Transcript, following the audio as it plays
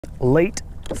Late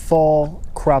fall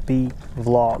crappie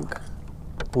vlog.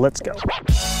 Let's go.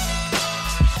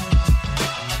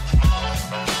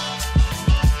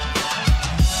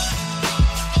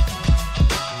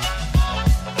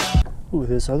 Ooh, are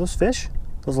those fish?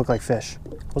 Those look like fish.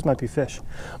 Those might be fish.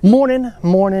 Morning,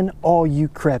 all you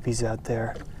crappies out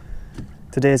there.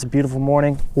 Today is a beautiful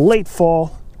morning, late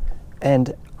fall,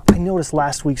 and I noticed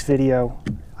last week's video,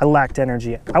 I lacked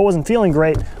energy. I wasn't feeling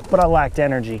great, but I lacked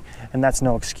energy, and that's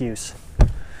no excuse.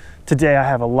 Today I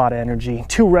have a lot of energy,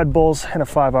 2 Red Bulls and a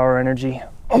 5-hour energy.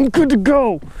 I'm good to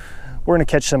go. We're gonna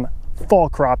catch some fall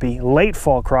crappie, late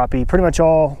fall crappie, pretty much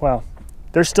all, well,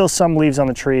 there's still some leaves on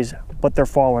the trees, but they're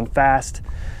falling fast,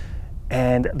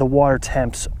 and the water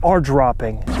temps are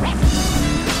dropping.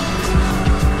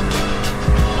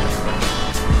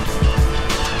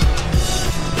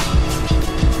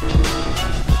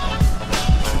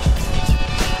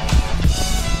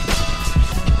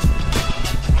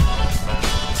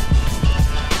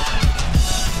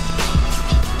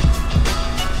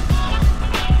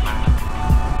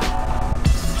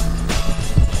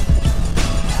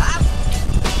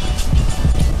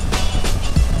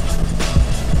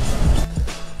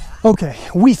 Okay,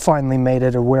 we finally made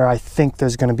it to where I think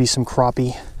there's gonna be some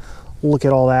crappie. Look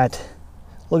at all that.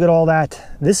 Look at all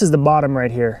that. This is the bottom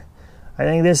right here. I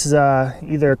think this is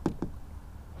either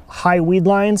high weed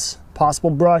lines, possible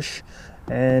brush,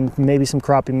 and maybe some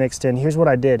crappie mixed in. Here's what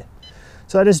I did.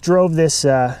 So I just drove this,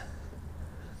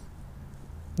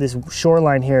 this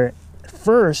shoreline here.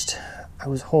 First,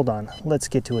 hold on, let's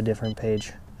get to a different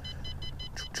page.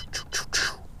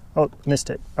 Oh,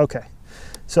 missed it, okay.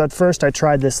 So at first I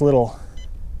tried this little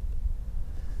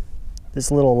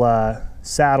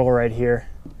saddle right here.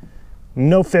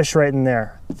 No fish right in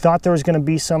there. Thought there was gonna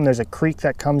be some. There's a creek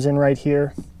that comes in right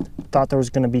here. Thought there was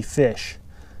gonna be fish.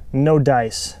 No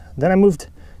dice. Then I moved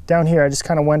down here. I just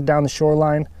kind of went down the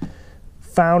shoreline,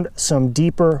 found some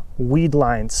deeper weed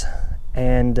lines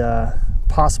and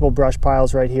possible brush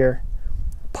piles right here.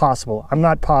 Possible, I'm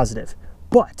not positive,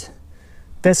 but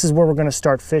this is where we're gonna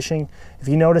start fishing. If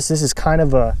you notice, this is kind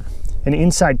of an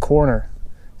inside corner.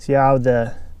 See how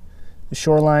the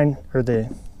shoreline, or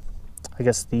I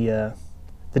guess the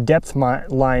depth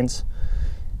lines,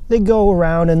 they go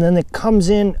around and then it comes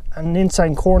in an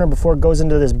inside corner before it goes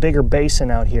into this bigger basin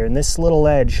out here. And this little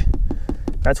edge,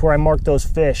 that's where I marked those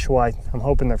fish. Well, I'm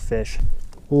hoping they're fish.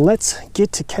 Let's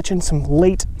get to catching some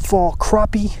late fall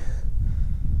crappie,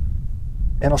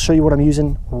 and I'll show you what I'm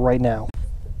using right now.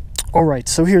 All right,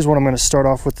 so here's what I'm going to start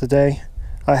off with today.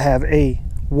 I have a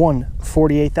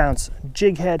 1/48 ounce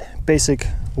jig head, basic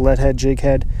lead head jig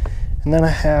head, and then I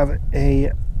have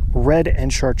a red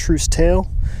and chartreuse tail.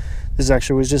 This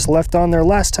actually was just left on there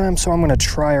last time, so I'm going to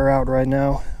try her out right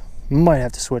now. Might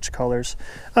have to switch colors.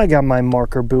 I got my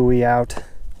marker buoy out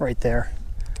right there.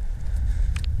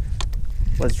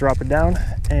 Let's drop it down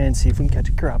and see if we can catch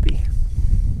a crappie.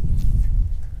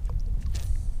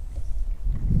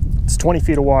 It's 20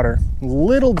 feet of water, a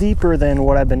little deeper than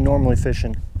what I've been normally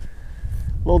fishing.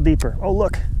 A little deeper. Oh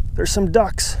look, there's some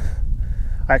ducks.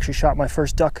 I actually shot my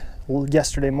first duck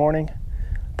yesterday morning,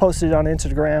 posted it on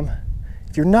Instagram.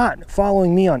 If you're not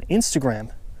following me on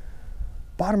Instagram,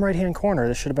 bottom right hand corner,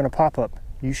 this should have been a pop-up.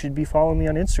 You should be following me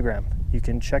on Instagram. You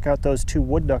can check out those 2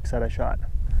 wood ducks that I shot.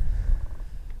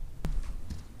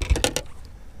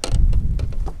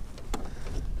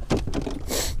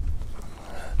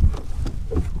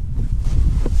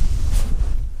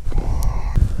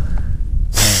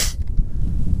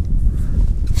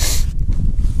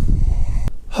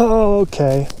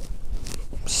 Okay,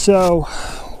 so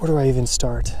where do I even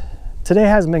start? Today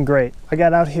hasn't been great. I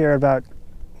got out here about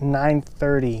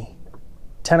 9:30,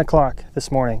 10 o'clock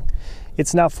this morning.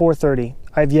 It's now 4:30.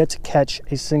 I've yet to catch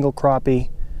a single crappie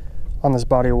on this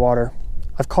body of water.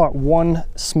 I've caught 1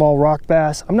 small rock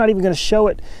bass. I'm not even gonna show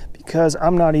it because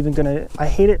I'm not even gonna, I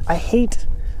hate it.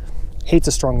 Hate's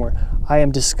a strong word. I am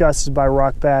disgusted by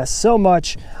rock bass so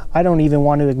much, I don't even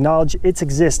want to acknowledge its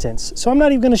existence. So I'm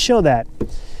not even gonna show that.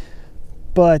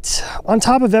 But on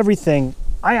top of everything,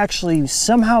 I actually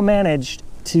somehow managed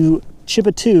to chip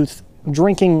a tooth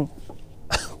drinking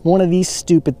one of these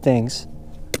stupid things.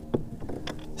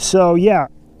 So yeah,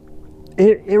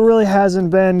 it really hasn't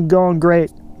been going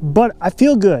great, but I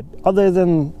feel good. Other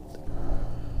than,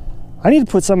 I need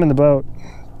to put some in the boat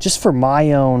just for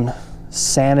my own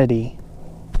sanity.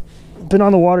 Been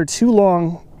on the water too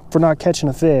long for not catching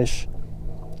a fish.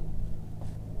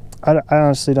 I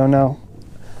honestly don't know.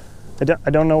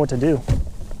 I don't know what to do.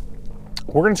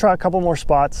 We're gonna try a couple more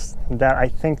spots that I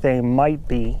think they might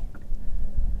be.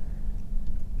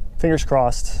 Fingers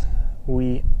crossed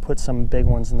we put some big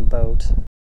ones in the boat.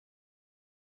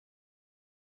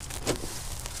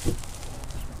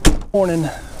 Morning.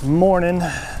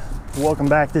 Welcome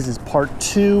back. This is part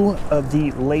 2 of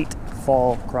the late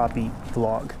fall crappie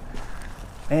vlog.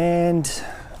 And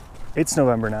it's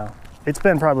November now. It's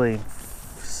been probably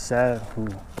a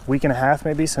week and a half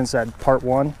maybe since that part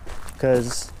 1,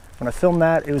 because when I filmed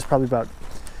that it was probably about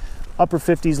upper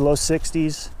 50s, low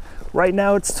 60s. Right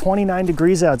now it's 29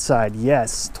 degrees outside.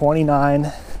 Yes,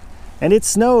 29. And it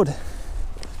snowed.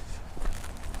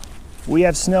 We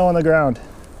have snow on the ground.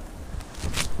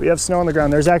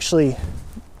 There's actually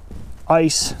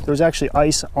ice. There was actually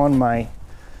ice on my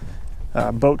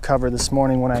boat cover this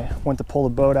morning when I went to pull the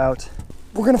boat out.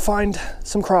 We're gonna find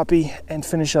some crappie and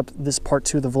finish up this part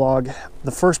 2 of the vlog.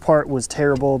 The first part was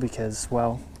terrible because,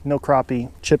 well, no crappie,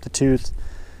 chipped a tooth.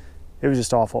 It was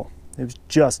just awful. It was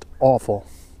just awful.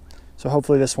 So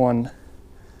hopefully this one,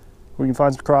 we can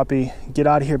find some crappie, get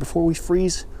out of here before we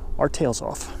freeze our tails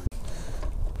off.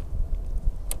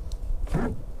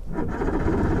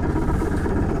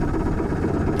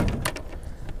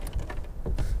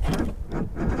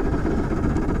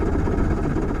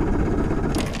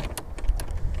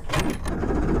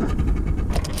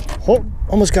 Oh,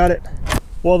 almost got it.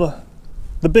 Well,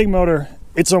 the big motor,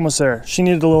 it's almost there. She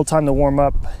needed a little time to warm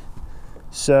up.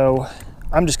 So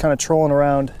I'm just kind of trolling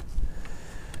around.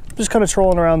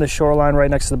 The shoreline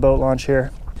right next to the boat launch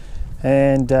here.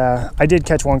 And I did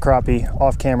catch one crappie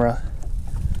off camera,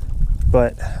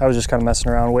 but I was just kind of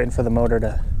messing around, waiting for the motor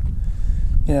to,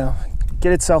 you know,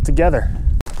 get itself together.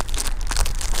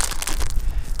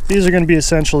 These are gonna be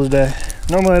essential today.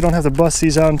 Normally I don't have to bust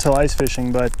these out until ice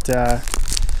fishing, but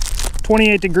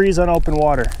 28 degrees on open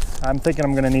water. I'm thinking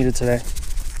I'm gonna need it today.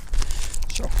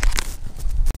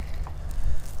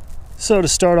 So to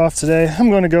start off today, I'm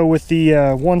gonna go with the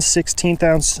 1/16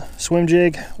 ounce swim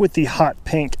jig with the hot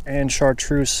pink and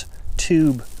chartreuse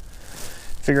tube.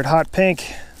 Figured hot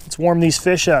pink, let's warm these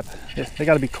fish up. They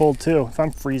gotta be cold too. If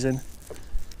I'm freezing,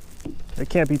 they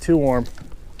can't be too warm.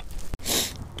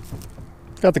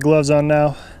 Got the gloves on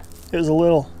now. It was a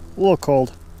little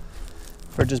cold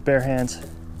for just bare hands.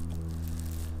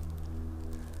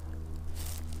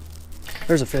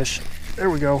 There's a fish. There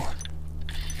we go.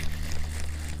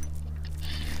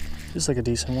 Just like a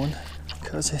decent one,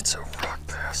 because it's a rock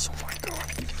bass. Oh my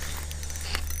god.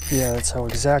 Yeah, that's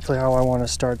exactly how I want to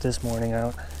start this morning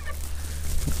out.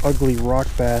 An ugly rock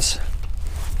bass.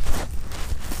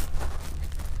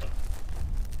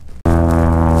 You're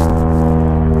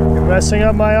messing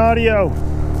up my audio.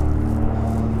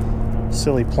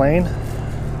 Silly plane.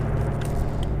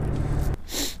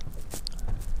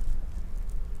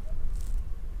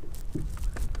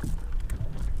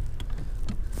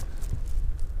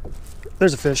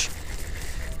 There's a fish.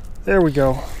 There we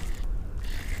go.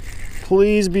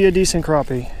 Please be a decent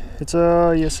crappie.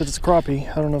 Yes, it's a crappie.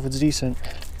 I don't know if it's decent.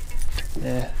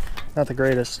 Yeah, not the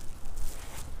greatest.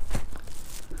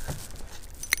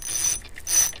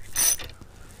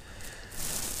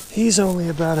 He's only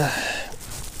about a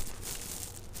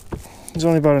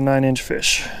 9-inch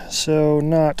fish. So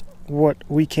not what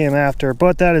we came after,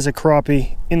 but that is a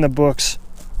crappie in the books.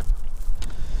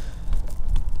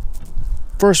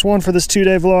 First one for this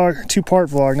 2-day vlog,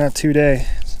 2-part vlog, not 2-day.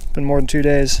 It's been more than 2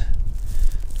 days.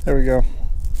 There we go.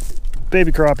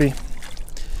 Baby crappie.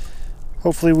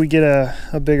 Hopefully we get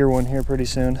a bigger one here pretty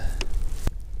soon.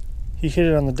 He hit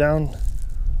it on the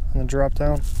drop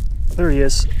down. There he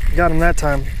is. Got him that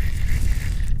time.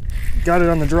 Got it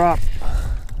on the drop.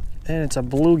 And it's a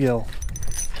bluegill.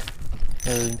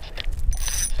 Is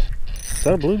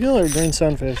that a bluegill or a green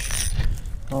sunfish?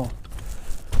 Oh,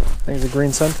 I think it's a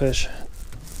green sunfish.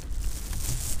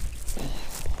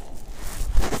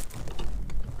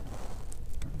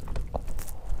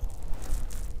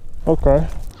 Okay.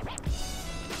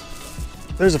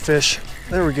 There's a fish.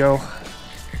 There we go.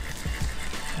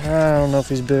 I don't know if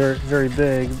he's very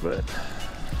big, but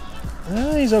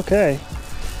he's okay.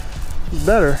 He's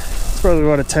better. It's probably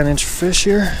about a 10-inch fish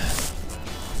here.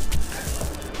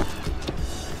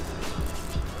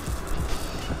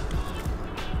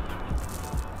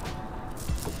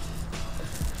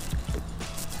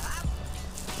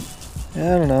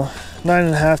 Yeah, I don't know.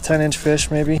 9.5, 10-inch fish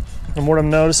maybe. And what I'm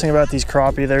noticing about these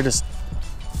crappie, they're just,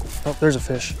 oh, there's a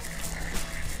fish.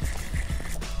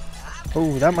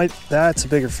 Oh, that's a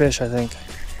bigger fish, I think.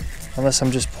 Unless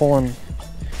I'm just pulling,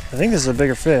 I think this is a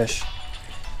bigger fish.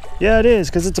 Yeah, it is,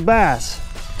 because it's a bass.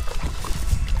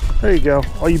 There you go,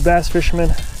 all you bass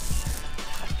fishermen.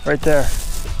 Right there.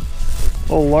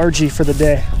 A little largie for the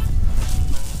day.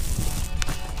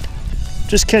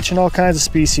 Just catching all kinds of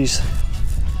species.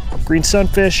 Green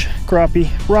sunfish,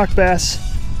 crappie, rock bass,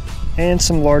 and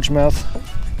some largemouth.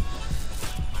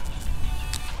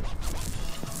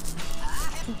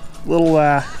 Little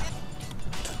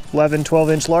 11,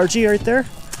 12-inch largie right there.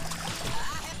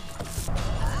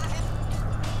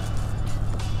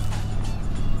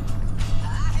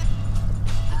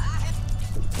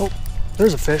 Oh,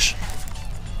 there's a fish.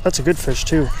 That's a good fish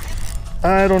too.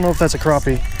 I don't know if that's a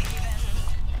crappie.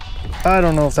 I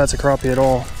don't know if that's a crappie at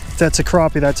all. If that's a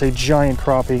crappie, that's a giant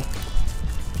crappie.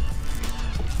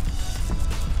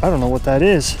 I don't know what that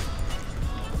is.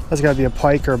 That's gotta be a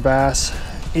pike or a bass.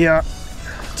 Yeah,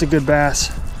 it's a good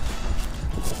bass.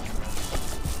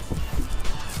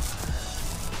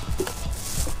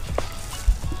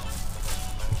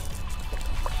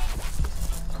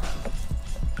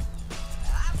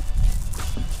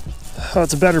 Oh,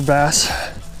 it's a better bass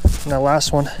than that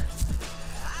last one.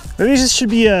 Maybe this should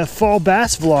be a fall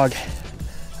bass vlog.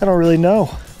 I don't really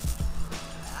know.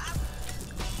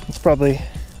 It's probably,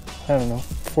 I don't know,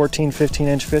 14,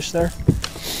 15-inch fish there.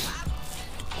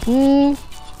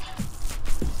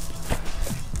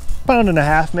 Pound and a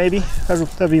half, maybe.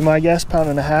 That'd be my guess, pound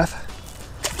and a half.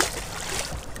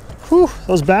 Whew,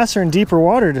 those bass are in deeper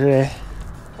water today.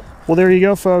 Well, there you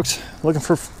go, folks. Looking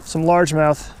for some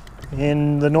largemouth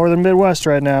in the northern Midwest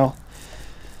right now.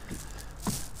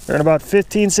 They're in about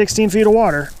 15, 16 feet of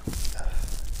water.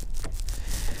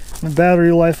 The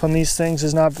battery life on these things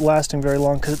is not lasting very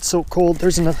long because it's so cold.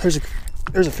 There's a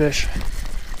fish.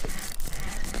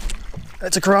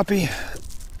 That's a crappie.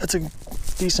 That's a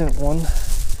decent one.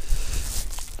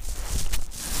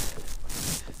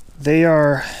 They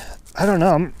are, I don't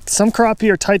know, some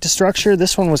crappie are tight to structure.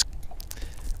 This one was,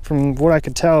 from what I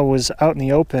could tell, was out in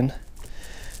the open,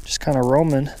 just kind of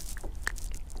roaming.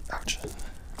 Ouch.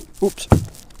 Oops.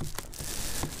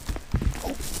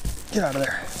 Oh, get out of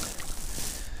there.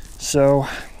 So,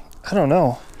 I don't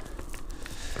know.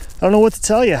 I don't know what to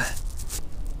tell you.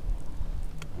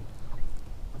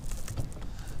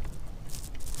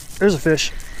 There's a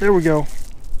fish. There we go.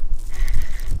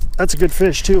 That's a good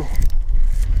fish too.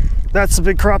 That's the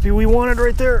big crappie we wanted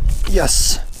right there.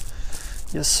 Yes.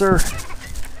 Yes, sir.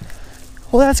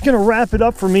 Well, that's gonna wrap it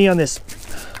up for me on this.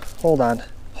 Hold on.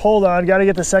 Hold on, gotta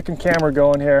get the second camera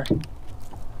going here.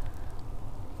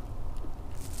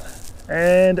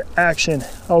 And action.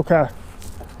 Okay.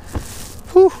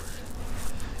 Whew.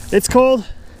 It's cold.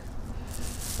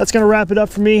 That's gonna wrap it up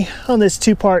for me on this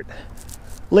two-part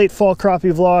late fall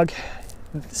crappie vlog.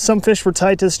 Some fish were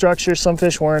tied to the structure, some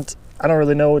fish weren't. I don't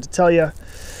really know what to tell you.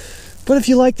 But if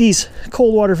you like these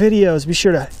cold water videos, be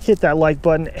sure to hit that like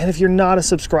button. And if you're not a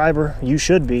subscriber, you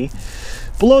should be.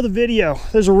 Below the video,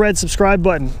 there's a red subscribe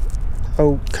button.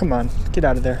 Oh, come on, get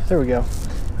out of there. There we go.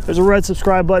 There's a red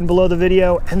subscribe button below the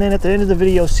video. And then at the end of the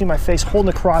video, see my face holding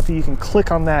a crappie. You can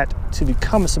click on that to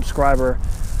become a subscriber.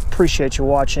 Appreciate you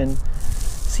watching.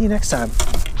 See you next time.